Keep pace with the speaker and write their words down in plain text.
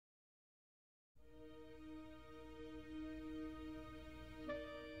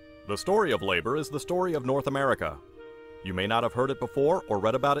The story of labor is the story of North America. You may not have heard it before or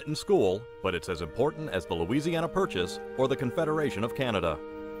read about it in school, but it's as important as the Louisiana Purchase or the Confederation of Canada.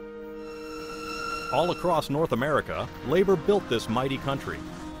 All across North America, labor built this mighty country,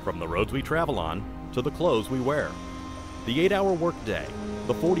 from the roads we travel on to the clothes we wear. The 8-hour workday,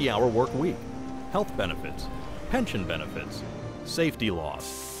 the 40-hour work week, health benefits, pension benefits, safety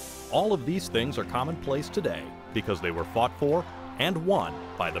laws. All of these things are commonplace today because they were fought for and won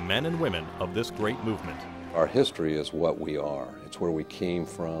by the men and women of this great movement. Our history is what we are. It's where we came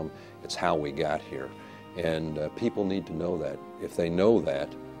from. It's how we got here. And people need to know that. If they know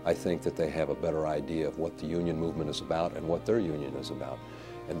that, I think that they have a better idea of what the union movement is about and what their union is about.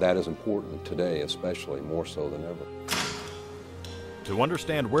 And that is important today, especially more so than ever. To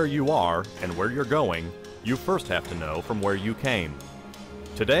understand where you are and where you're going, you first have to know from where you came.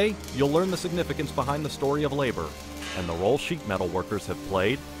 Today, you'll learn the significance behind the story of labor and the role sheet metal workers have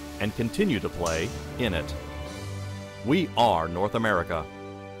played and continue to play in it. We are North America.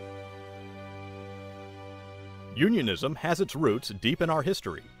 Unionism has its roots deep in our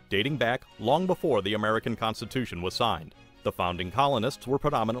history, dating back long before the American Constitution was signed. The founding colonists were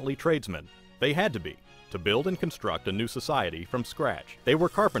predominantly tradesmen. They had to be, to build and construct a new society from scratch. They were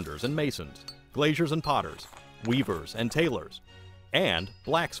carpenters and masons, glaziers and potters, weavers and tailors, and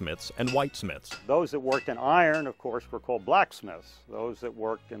blacksmiths and whitesmiths. Those that worked in iron, of course, were called blacksmiths. Those that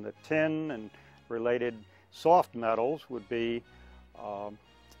worked in the tin and related soft metals would be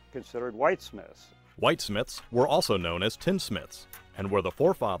considered whitesmiths. Whitesmiths were also known as tinsmiths and were the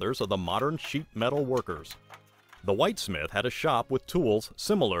forefathers of the modern sheet metal workers. The whitesmith had a shop with tools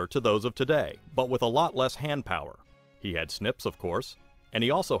similar to those of today, but with a lot less hand power. He had snips, of course, and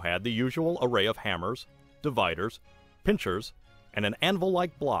he also had the usual array of hammers, dividers, pinchers, and an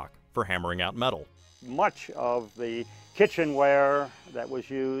anvil-like block for hammering out metal. Much of the kitchenware that was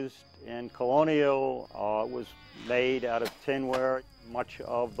used in colonial was made out of tinware. Much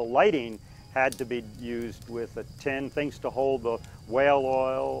of the lighting had to be used with a tin, things to hold the whale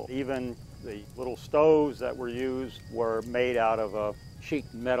oil. Even the little stoves that were used were made out of a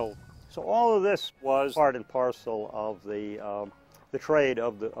sheet metal. So all of this was part and parcel of the trade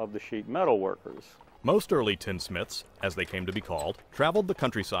of the sheet metal workers. Most early tinsmiths, as they came to be called, traveled the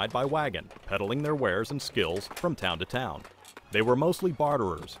countryside by wagon, peddling their wares and skills from town to town. They were mostly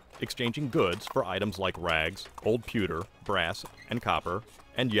barterers, exchanging goods for items like rags, old pewter, brass, and copper,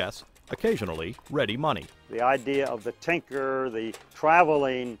 and yes, occasionally ready money. The idea of the tinker, the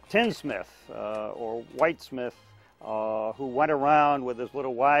traveling tinsmith or whitesmith who went around with his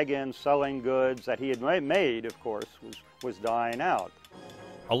little wagon selling goods that he had made, of course, was dying out.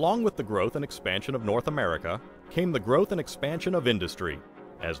 Along with the growth and expansion of North America came the growth and expansion of industry.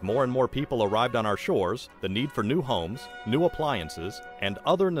 As more and more people arrived on our shores, the need for new homes, new appliances, and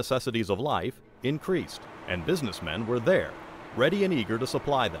other necessities of life increased, and businessmen were there, ready and eager to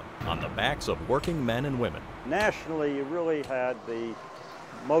supply them on the backs of working men and women. Nationally, you really had the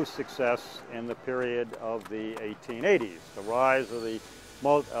most success in the period of the 1880s, the rise of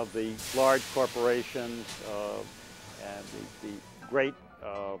the large corporations and the great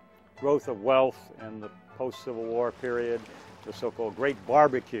growth of wealth in the post-Civil War period, the so-called Great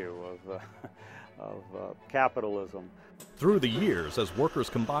Barbecue of capitalism. Through the years, as workers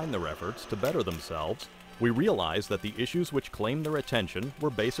combined their efforts to better themselves, we realized that the issues which claimed their attention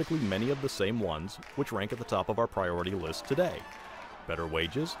were basically many of the same ones which rank at the top of our priority list today. Better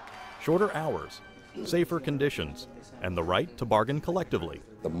wages, shorter hours, safer conditions, and the right to bargain collectively.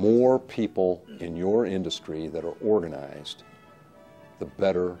 The more people in your industry that are organized, the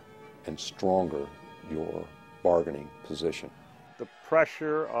better and stronger your bargaining position. The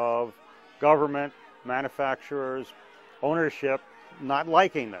pressure of government, manufacturers, ownership not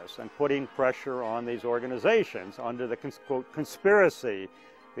liking this and putting pressure on these organizations under the quote, conspiracy,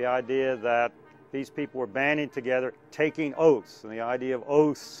 the idea that these people were banding together, taking oaths, and the idea of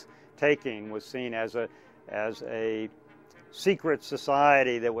oaths taking was seen as a secret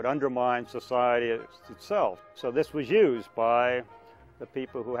society that would undermine society itself. So this was used by the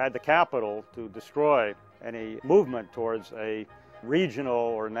people who had the capital to destroy any movement towards a regional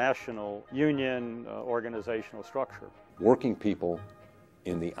or national union organizational structure. Working people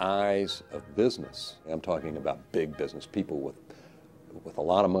in the eyes of business, I'm talking about big business, people with a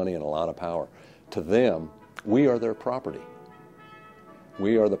lot of money and a lot of power, to them, we are their property.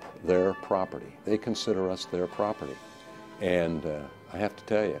 We are their property. They consider us their property. And I have to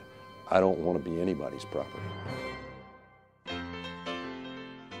tell you, I don't want to be anybody's property.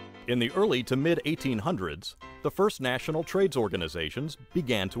 In the early to mid-1800s, the first national trades organizations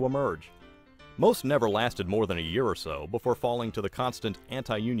began to emerge. Most never lasted more than a year or so before falling to the constant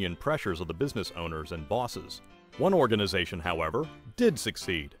anti-union pressures of the business owners and bosses. One organization, however, did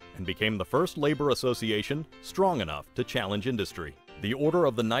succeed and became the first labor association strong enough to challenge industry. The Order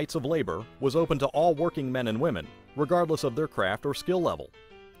of the Knights of Labor was open to all working men and women, regardless of their craft or skill level.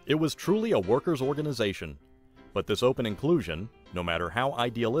 It was truly a workers' organization, but this open inclusion, no matter how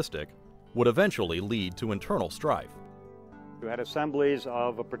idealistic, would eventually lead to internal strife. You had assemblies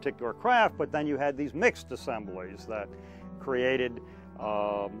of a particular craft, but then you had these mixed assemblies that created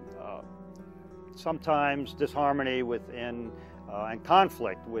sometimes disharmony within and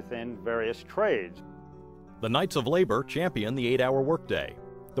conflict within various trades. The Knights of Labor championed the 8-hour workday,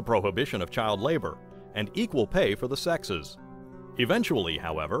 the prohibition of child labor, and equal pay for the sexes. Eventually,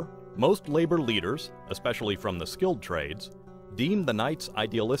 however, most labor leaders, especially from the skilled trades, deemed the Knights'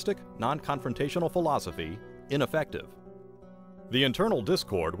 idealistic, non-confrontational philosophy ineffective. The internal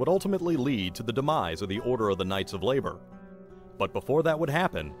discord would ultimately lead to the demise of the Order of the Knights of Labor. But before that would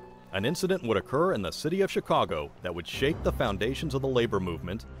happen, an incident would occur in the city of Chicago that would shake the foundations of the labor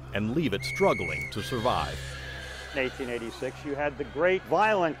movement and leave it struggling to survive. In 1886, you had the great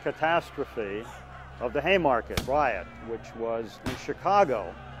violent catastrophe of the Haymarket riot, which was in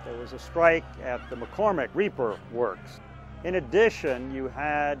Chicago. There was a strike at the McCormick Reaper Works. In addition, you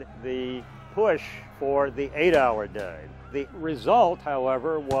had the push for the 8-hour day. The result,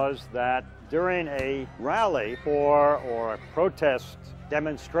 however, was that during a rally or a protest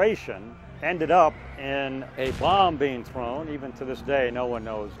demonstration ended up in a bomb being thrown. Even to this day, no one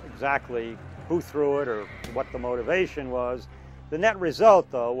knows exactly who threw it or what the motivation was. The net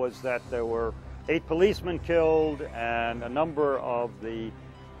result, though, was that there were 8 policemen killed, and a number of the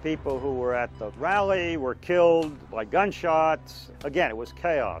people who were at the rally were killed by gunshots. Again, it was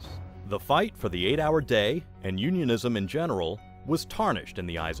chaos. The fight for the 8-hour day and unionism in general was tarnished in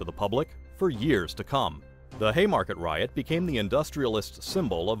the eyes of the public for years to come. The Haymarket riot became the industrialist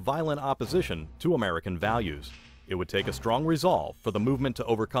symbol of violent opposition to American values. It would take a strong resolve for the movement to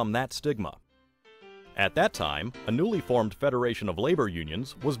overcome that stigma. At that time, a newly formed Federation of Labor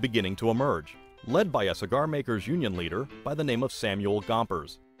Unions was beginning to emerge, led by a cigar makers union leader by the name of Samuel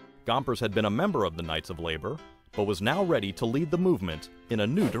Gompers. Gompers had been a member of the Knights of Labor, but was now ready to lead the movement in a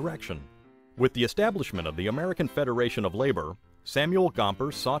new direction. With the establishment of the American Federation of Labor, Samuel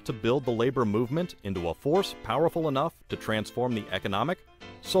Gompers sought to build the labor movement into a force powerful enough to transform the economic,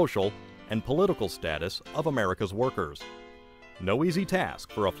 social, and political status of America's workers. No easy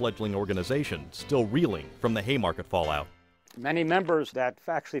task for a fledgling organization still reeling from the Haymarket fallout. Many members that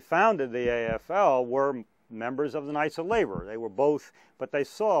actually founded the AFL were members of the Knights of Labor. They were both, but they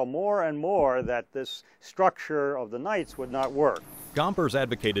saw more and more that this structure of the Knights would not work. Gompers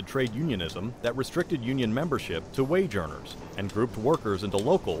advocated trade unionism that restricted union membership to wage earners and grouped workers into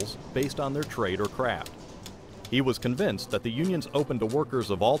locals based on their trade or craft. He was convinced that the unions open to workers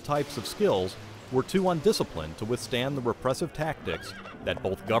of all types of skills were too undisciplined to withstand the repressive tactics that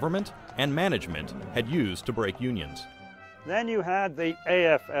both government and management had used to break unions. Then you had the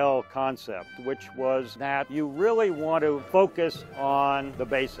AFL concept, which was that you really want to focus on the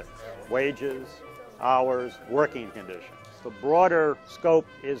basics: wages, hours, working conditions. The broader scope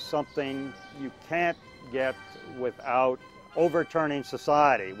is something you can't get without overturning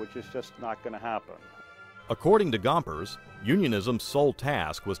society, which is just not going to happen. According to Gompers, unionism's sole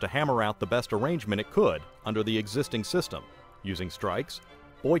task was to hammer out the best arrangement it could under the existing system, using strikes,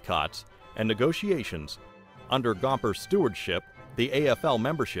 boycotts, and negotiations. Under Gompers' stewardship, the AFL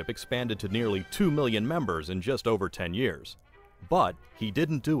membership expanded to nearly 2 million members in just over 10 years. But he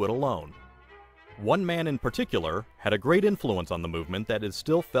didn't do it alone. One man in particular had a great influence on the movement that is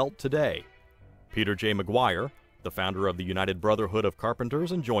still felt today. Peter J. McGuire, the founder of the United Brotherhood of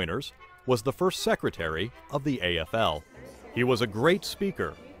Carpenters and Joiners, was the first secretary of the AFL. He was a great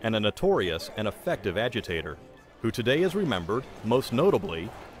speaker and a notorious and effective agitator, who today is remembered most notably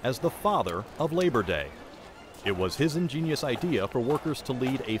as the father of Labor Day. It was his ingenious idea for workers to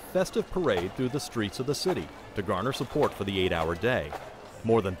lead a festive parade through the streets of the city to garner support for the 8-hour day.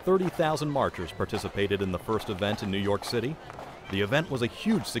 More than 30,000 marchers participated in the first event in New York City. The event was a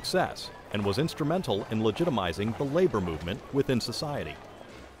huge success and was instrumental in legitimizing the labor movement within society.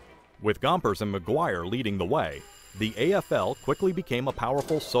 With Gompers and McGuire leading the way, the AFL quickly became a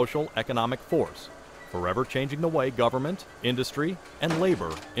powerful social economic force, forever changing the way government, industry, and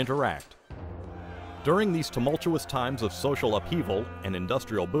labor interact. During these tumultuous times of social upheaval and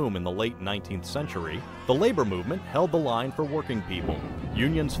industrial boom in the late 19th century, the labor movement held the line for working people.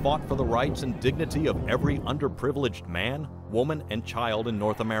 Unions fought for the rights and dignity of every underprivileged man, woman, and child in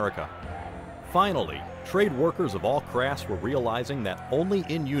North America. Finally, trade workers of all crafts were realizing that only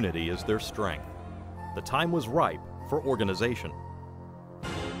in unity is their strength. The time was ripe for organization.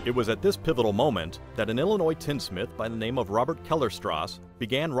 It was at this pivotal moment that an Illinois tinsmith by the name of Robert Kellerstrass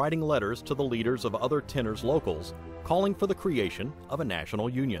began writing letters to the leaders of other tinners locals, calling for the creation of a national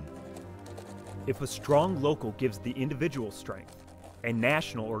union. If a strong local gives the individual strength, a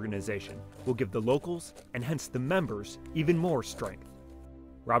national organization will give the locals, and hence the members, even more strength.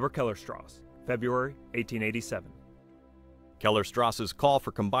 Robert Kellerstrass, February 1887. Kellerstrass's call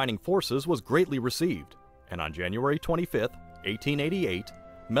for combining forces was greatly received, and on January 25, 1888,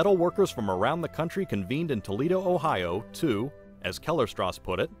 metal workers from around the country convened in Toledo, Ohio to, as Kellerstrass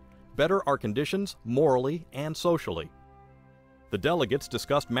put it, better our conditions morally and socially. The delegates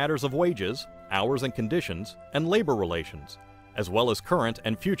discussed matters of wages, hours and conditions, and labor relations, as well as current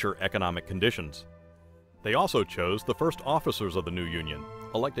and future economic conditions. They also chose the first officers of the new union,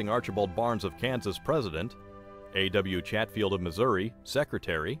 electing Archibald Barnes of Kansas president, A.W. Chatfield of Missouri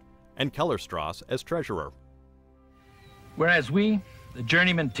secretary, and Kellerstrass as treasurer. Whereas we, the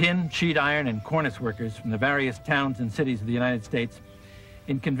journeyman tin, sheet iron, and cornice workers from the various towns and cities of the United States,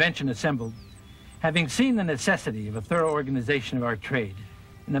 in convention assembled, having seen the necessity of a thorough organization of our trade,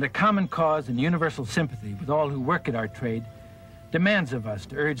 and that a common cause and universal sympathy with all who work at our trade demands of us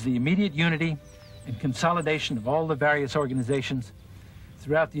to urge the immediate unity and consolidation of all the various organizations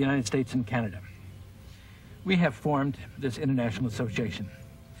throughout the United States and Canada. We have formed this international association,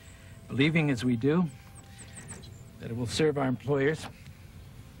 believing as we do that it will serve our employers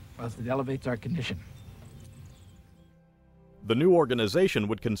whilst it elevates our condition. The new organization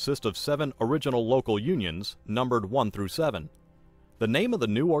would consist of 7 original local unions, numbered 1 through 7. The name of the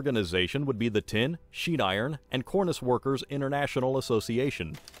new organization would be the Tin, Sheet Iron, and Cornice Workers International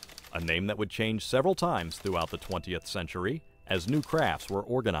Association, a name that would change several times throughout the 20th century as new crafts were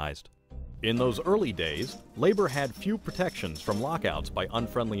organized. In those early days, labor had few protections from lockouts by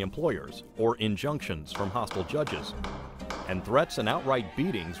unfriendly employers or injunctions from hostile judges, and threats and outright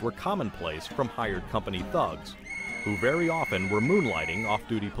beatings were commonplace from hired company thugs, who very often were moonlighting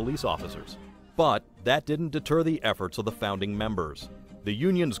off-duty police officers. But that didn't deter the efforts of the founding members. The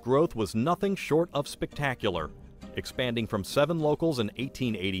union's growth was nothing short of spectacular, expanding from 7 locals in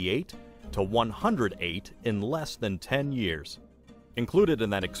 1888 to 108 in less than 10 years. Included in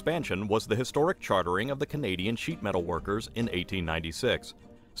that expansion was the historic chartering of the Canadian sheet metal workers in 1896,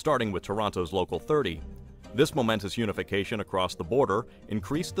 starting with Toronto's Local 30. This momentous unification across the border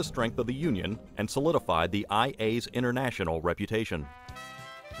increased the strength of the union and solidified the IA's international reputation.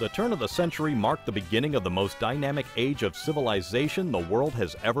 The turn of the century marked the beginning of the most dynamic age of civilization the world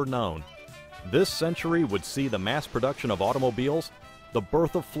has ever known. This century would see the mass production of automobiles, the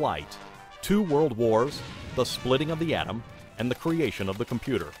birth of flight, 2 world wars, the splitting of the atom, and the creation of the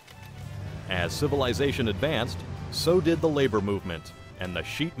computer. As civilization advanced, so did the labor movement, and the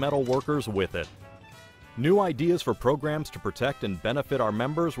sheet metal workers with it. New ideas for programs to protect and benefit our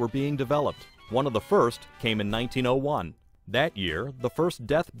members were being developed. One of the first came in 1901. That year, the first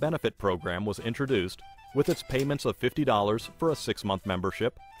death benefit program was introduced, with its payments of $50 for a 6-month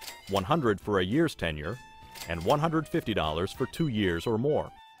membership, $100 for a year's tenure, and $150 for 2 years or more.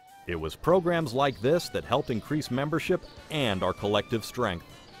 It was programs like this that helped increase membership and our collective strength.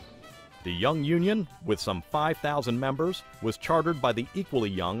 The young union, with some 5,000 members, was chartered by the equally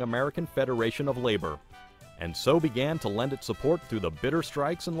young American Federation of Labor, and so began to lend its support through the bitter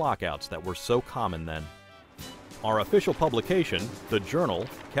strikes and lockouts that were so common then. Our official publication, The Journal,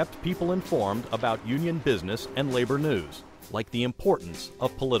 kept people informed about union business and labor news, like the importance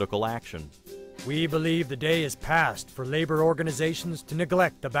of political action. We believe the day is past for labor organizations to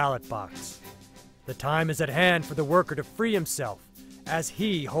neglect the ballot box. The time is at hand for the worker to free himself, as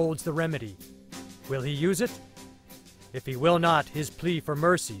he holds the remedy. Will he use it? If he will not, his plea for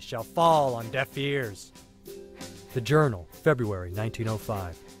mercy shall fall on deaf ears. The Journal, February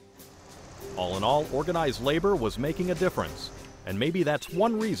 1905. All in all, organized labor was making a difference, and maybe that's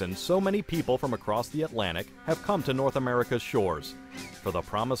one reason so many people from across the Atlantic have come to North America's shores, for the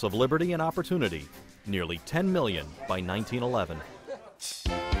promise of liberty and opportunity, nearly 10 million by 1911.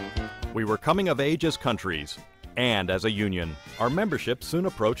 We were coming of age as countries, and as a union. Our membership soon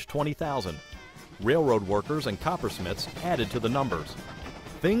approached 20,000. Railroad workers and coppersmiths added to the numbers.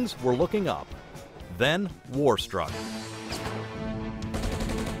 Things were looking up. Then war struck.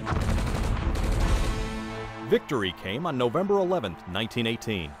 Victory came on November 11,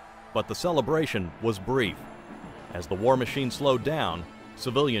 1918, but the celebration was brief. As the war machine slowed down,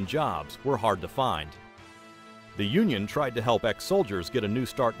 civilian jobs were hard to find. The Union tried to help ex-soldiers get a new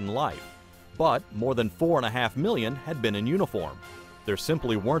start in life, but more than 4.5 million had been in uniform. There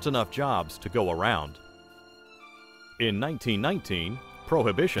simply weren't enough jobs to go around. In 1919,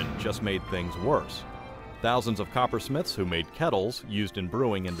 Prohibition just made things worse. Thousands of coppersmiths who made kettles used in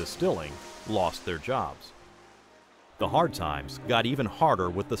brewing and distilling lost their jobs. The hard times got even harder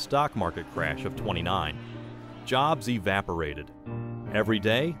with the stock market crash of '29. Jobs evaporated. Every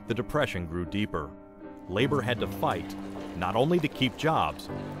day, the depression grew deeper. Labor had to fight, not only to keep jobs,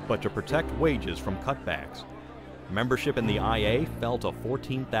 but to protect wages from cutbacks. Membership in the IA fell to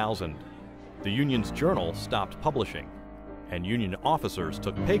 14,000. The union's journal stopped publishing, and union officers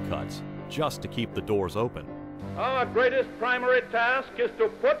took pay cuts just to keep the doors open. Our greatest primary task is to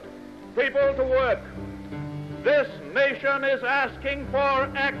put people to work. This nation is asking for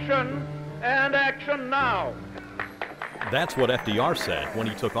action, and action now. That's what FDR said when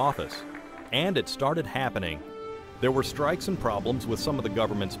he took office, and it started happening. There were strikes and problems with some of the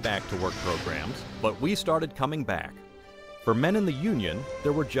government's back-to-work programs, but we started coming back. For men in the union,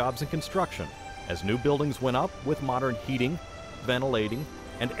 there were jobs in construction, as new buildings went up with modern heating, ventilating,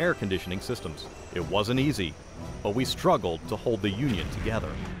 and air conditioning systems. It wasn't easy, but we struggled to hold the union together.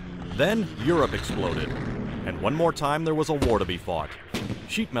 Then Europe exploded, and one more time there was a war to be fought.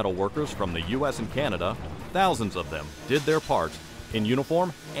 Sheet metal workers from the US and Canada, thousands of them, did their part in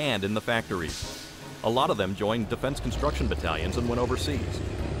uniform and in the factories. A lot of them joined defense construction battalions and went overseas.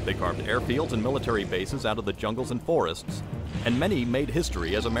 They carved airfields and military bases out of the jungles and forests, and many made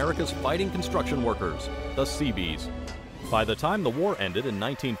history as America's fighting construction workers, the Seabees. By the time the war ended in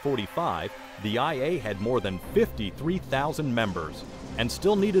 1945, the IA had more than 53,000 members, and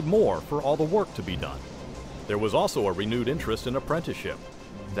still needed more for all the work to be done. There was also a renewed interest in apprenticeship.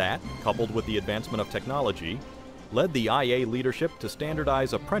 That, coupled with the advancement of technology, led the IA leadership to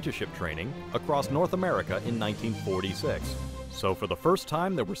standardize apprenticeship training across North America in 1946. So for the first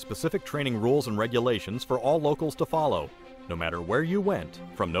time, there were specific training rules and regulations for all locals to follow, no matter where you went,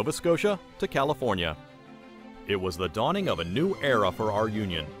 from Nova Scotia to California. It was the dawning of a new era for our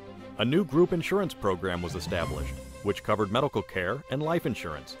union. A new group insurance program was established, which covered medical care and life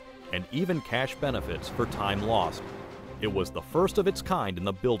insurance, and even cash benefits for time lost. It was the first of its kind in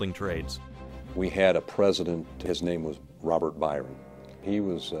the building trades. We had a president, his name was Robert Byron. He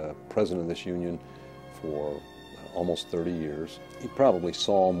was president of this union for almost 30 years. He probably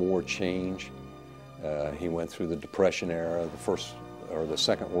saw more change. He went through the Depression era, the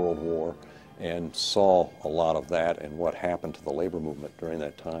Second World War, and saw a lot of that and what happened to the labor movement during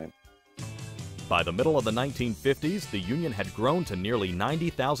that time. By the middle of the 1950s, the union had grown to nearly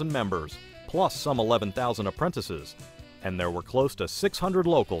 90,000 members, plus some 11,000 apprentices, and there were close to 600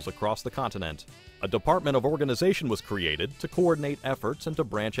 locals across the continent. A department of organization was created to coordinate efforts and to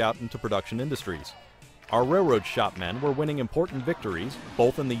branch out into production industries. Our railroad shopmen were winning important victories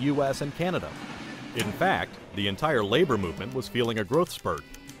both in the U.S. and Canada. In fact, the entire labor movement was feeling a growth spurt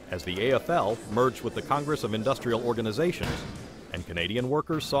as the AFL merged with the Congress of Industrial Organizations, and Canadian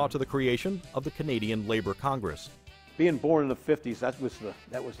workers saw to the creation of the Canadian Labor Congress. Being born in the 50s,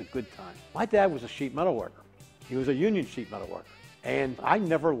 that was a good time. My dad was a sheet metal worker. He was a union sheet metal worker, and I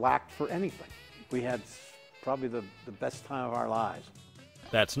never lacked for anything. We had probably the best time of our lives.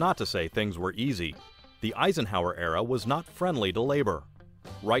 That's not to say things were easy. The Eisenhower era was not friendly to labor.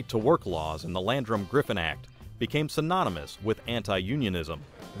 Right-to-work laws and the Landrum-Griffin Act became synonymous with anti-unionism.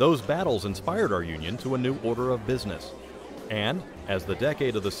 Those battles inspired our union to a new order of business. And, as the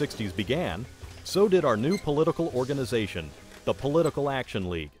decade of the 60s began, so did our new political organization, the Political Action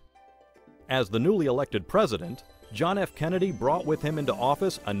League. As the newly elected president, John F. Kennedy brought with him into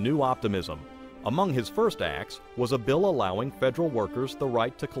office a new optimism. Among his first acts was a bill allowing federal workers the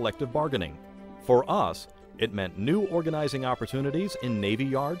right to collective bargaining. For us, it meant new organizing opportunities in Navy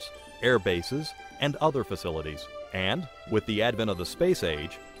yards, air bases, and other facilities. And, with the advent of the space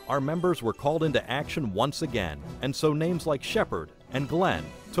age, our members were called into action once again, and so names like Shepard and Glenn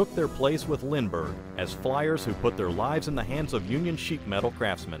took their place with Lindbergh as flyers who put their lives in the hands of union sheet metal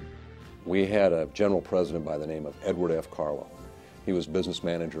craftsmen. We had a general president by the name of Edward F. Carlo. He was business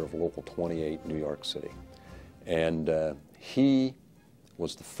manager of Local 28, New York City. And he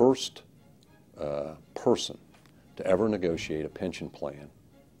was the first person to ever negotiate a pension plan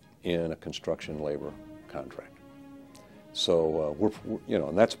in a construction labor contract. So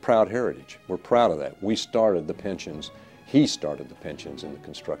and that's a proud heritage. We're proud of that. We started the pensions. He started the pensions in the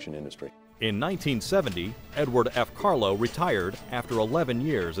construction industry. In 1970, Edward F. Carlo retired after 11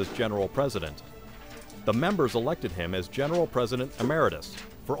 years as general president. The members elected him as general president emeritus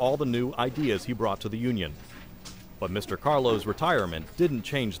for all the new ideas he brought to the union. But Mr. Carlo's retirement didn't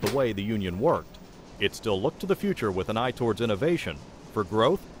change the way the union worked. It still looked to the future with an eye towards innovation, for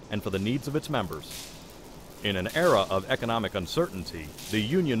growth, and for the needs of its members. In an era of economic uncertainty, the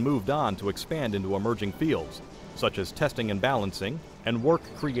union moved on to expand into emerging fields, such as testing and balancing, and work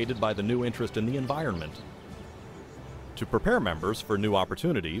created by the new interest in the environment. To prepare members for new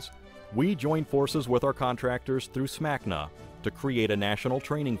opportunities, we joined forces with our contractors through SMWIA to create a national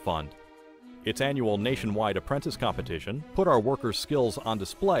training fund. Its annual nationwide apprentice competition put our workers' skills on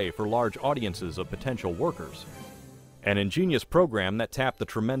display for large audiences of potential workers. An ingenious program that tapped the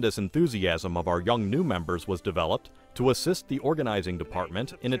tremendous enthusiasm of our young new members was developed to assist the organizing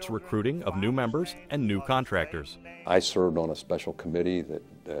department in its recruiting of new members and new contractors. I served on a special committee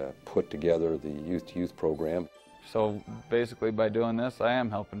that put together the youth program. So basically by doing this, I am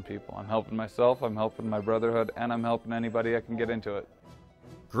helping people. I'm helping myself, I'm helping my brotherhood, and I'm helping anybody I can get into it.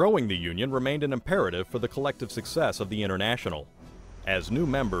 Growing the union remained an imperative for the collective success of the International. As new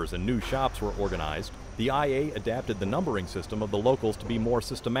members and new shops were organized, the IA adapted the numbering system of the locals to be more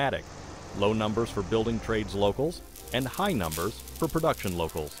systematic, low numbers for building trades locals and high numbers for production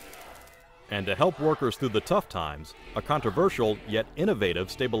locals. And to help workers through the tough times, a controversial yet innovative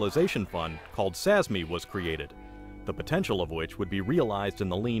stabilization fund called SMWIA was created, the potential of which would be realized in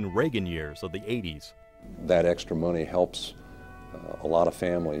the lean Reagan years of the 80s. That extra money helps a lot of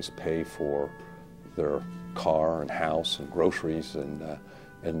families pay for their car and house and groceries,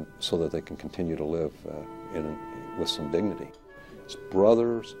 and so that they can continue to live with some dignity. It's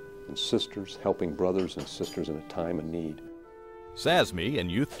brothers and sisters helping brothers and sisters in a time of need. SMWIA and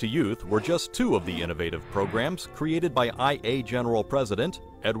Youth to Youth were just two of the innovative programs created by IA General President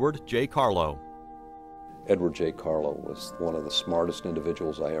Edward J. Carlo. Edward J. Carlo was one of the smartest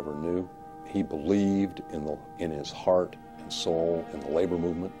individuals I ever knew. He believed in his heart and soul in the labor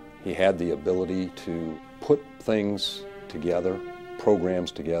movement. He had the ability to put things together,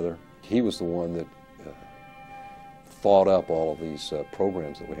 programs together. He was the one that thought up all of these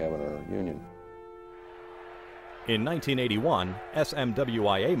programs that we have in our union. In 1981,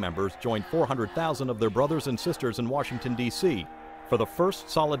 SMWIA members joined 400,000 of their brothers and sisters in Washington, D.C. for the first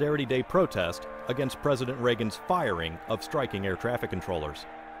Solidarity Day protest against President Reagan's firing of striking air traffic controllers.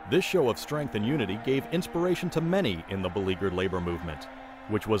 This show of strength and unity gave inspiration to many in the beleaguered labor movement,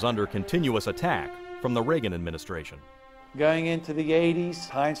 which was under continuous attack from the Reagan administration. Going into the 80s,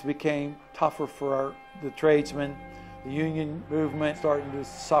 times became tougher for the tradesmen. The union movement started to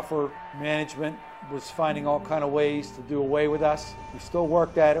suffer. Management was finding all kind of ways to do away with us. We still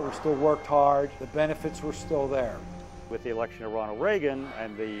worked at it, we still worked hard. The benefits were still there. With the election of Ronald Reagan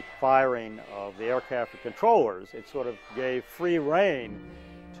and the firing of the air traffic controllers, it sort of gave free rein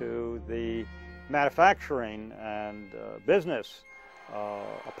to the manufacturing and business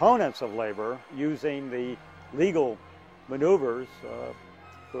opponents of labor. Using the legal maneuvers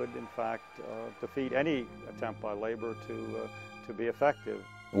could in fact defeat any attempt by labor to be effective.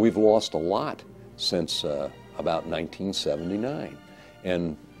 We've lost a lot since about 1979,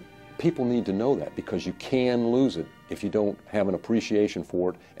 and people need to know that, because you can lose it if you don't have an appreciation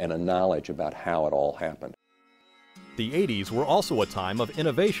for it and a knowledge about how it all happened. The 80s were also a time of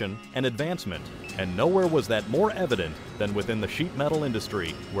innovation and advancement, and nowhere was that more evident than within the sheet metal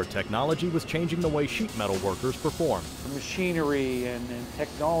industry, where technology was changing the way sheet metal workers performed. Machinery and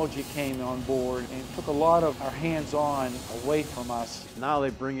technology came on board and took a lot of our hands-on away from us. Now they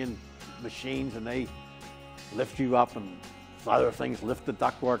bring in machines and they lift you up, and other things lift the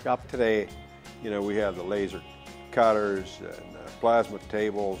ductwork up. Today, we have the laser cutters and plasma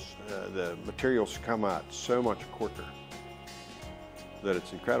tables. The materials come out so much quicker that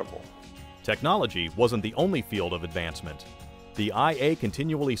it's incredible. Technology wasn't the only field of advancement. The IA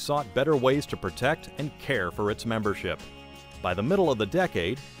continually sought better ways to protect and care for its membership. By the middle of the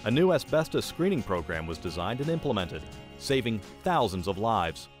decade, a new asbestos screening program was designed and implemented, saving thousands of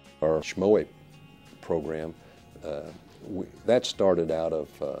lives. Our SMWIA program, that started out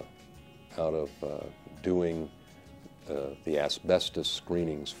of doing the asbestos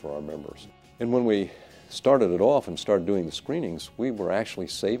screenings for our members. And when we started it off and started doing the screenings, we were actually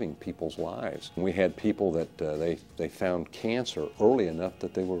saving people's lives. And we had people that they found cancer early enough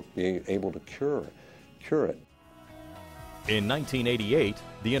that they were being able to cure it. In 1988,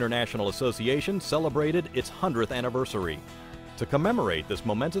 the International Association celebrated its 100th anniversary. To commemorate this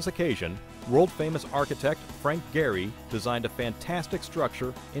momentous occasion, world-famous architect Frank Gehry designed a fantastic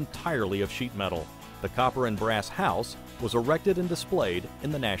structure entirely of sheet metal. The copper and brass house was erected and displayed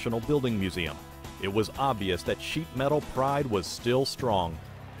in the National Building Museum. It was obvious that sheet metal pride was still strong.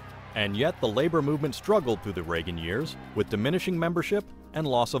 And yet the labor movement struggled through the Reagan years with diminishing membership and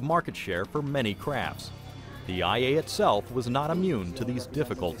loss of market share for many crafts. The IA itself was not immune to these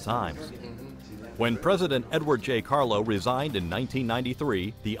difficult times. When President Edward J. Carlo resigned in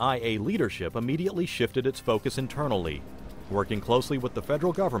 1993, the IA leadership immediately shifted its focus internally, working closely with the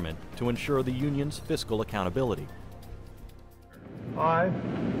federal government to ensure the union's fiscal accountability. I,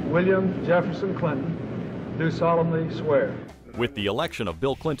 William Jefferson Clinton, do solemnly swear. With the election of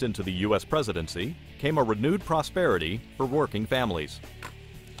Bill Clinton to the U.S. presidency came a renewed prosperity for working families.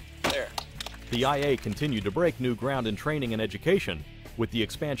 There. The IA continued to break new ground in training and education with the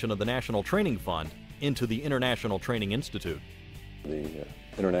expansion of the National Training Fund into the International Training Institute. The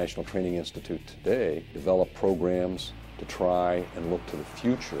International Training Institute today developed programs to try and look to the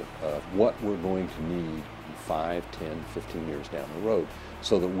future of what we're going to need in 5, 10, 15 years down the road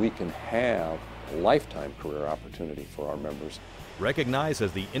so that we can have a lifetime career opportunity for our members. Recognized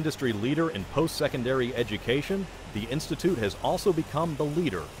as the industry leader in post-secondary education, the Institute has also become the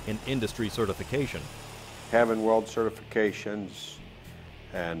leader in industry certification. Having weld certifications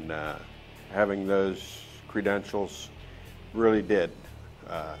and having those credentials really did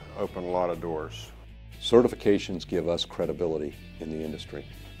open a lot of doors. Certifications give us credibility in the industry,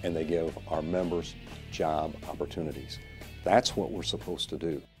 and they give our members job opportunities. That's what we're supposed to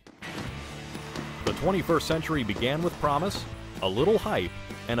do. The 21st century began with promise, a little hype,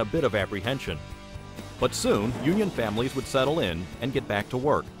 and a bit of apprehension. But soon, union families would settle in and get back to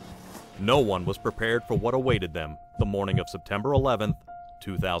work. No one was prepared for what awaited them the morning of September 11th,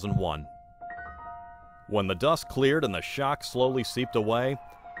 2001. When the dust cleared and the shock slowly seeped away,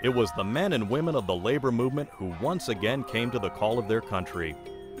 it was the men and women of the labor movement who once again came to the call of their country,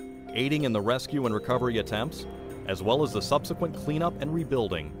 aiding in the rescue and recovery attempts, as well as the subsequent cleanup and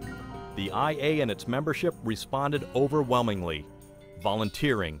rebuilding. The IA and its membership responded overwhelmingly,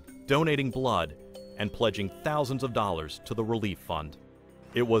 volunteering, donating blood, and pledging thousands of dollars to the relief fund.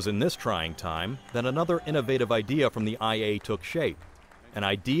 It was in this trying time that another innovative idea from the IA took shape, an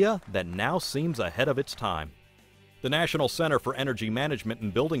idea that now seems ahead of its time. The National Center for Energy Management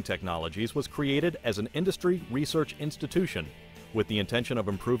and Building Technologies was created as an industry research institution with the intention of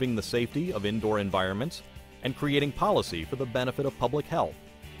improving the safety of indoor environments and creating policy for the benefit of public health,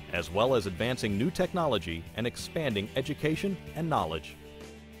 as well as advancing new technology and expanding education and knowledge.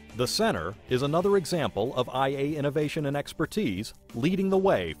 The Center is another example of IA innovation and expertise leading the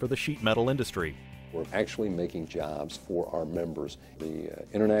way for the sheet metal industry. We're actually making jobs for our members. The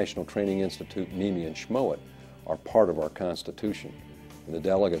International Training Institute, MIMI, and SMWIA are part of our Constitution. And the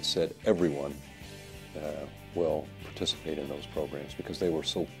delegates said everyone will participate in those programs because they were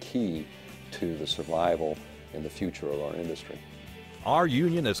so key to the survival and the future of our industry. Our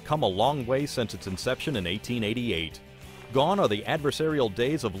union has come a long way since its inception in 1888. Gone are the adversarial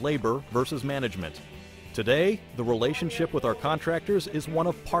days of labor versus management. Today, the relationship with our contractors is one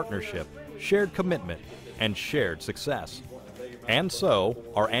of partnership, shared commitment, and shared success. And so,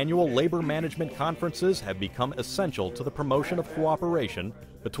 our annual labor management conferences have become essential to the promotion of cooperation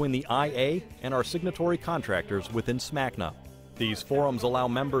between the IA and our signatory contractors within SMACNA. These forums allow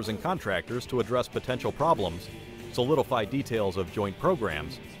members and contractors to address potential problems, solidify details of joint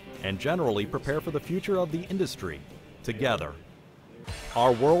programs, and generally prepare for the future of the industry together.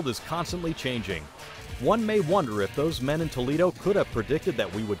 Our world is constantly changing. One may wonder if those men in Toledo could have predicted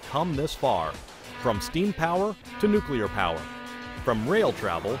that we would come this far, from steam power to nuclear power, from rail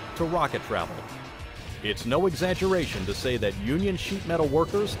travel to rocket travel. It's no exaggeration to say that union sheet metal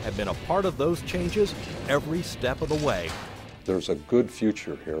workers have been a part of those changes every step of the way. There's a good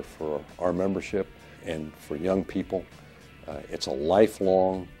future here for our membership and for young people. It's a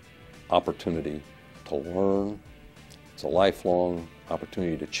lifelong opportunity to learn. It's a lifelong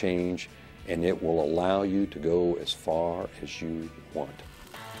opportunity to change, and it will allow you to go as far as you want.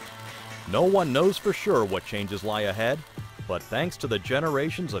 No one knows for sure what changes lie ahead, but thanks to the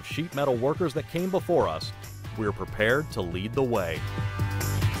generations of sheet metal workers that came before us, we're prepared to lead the way.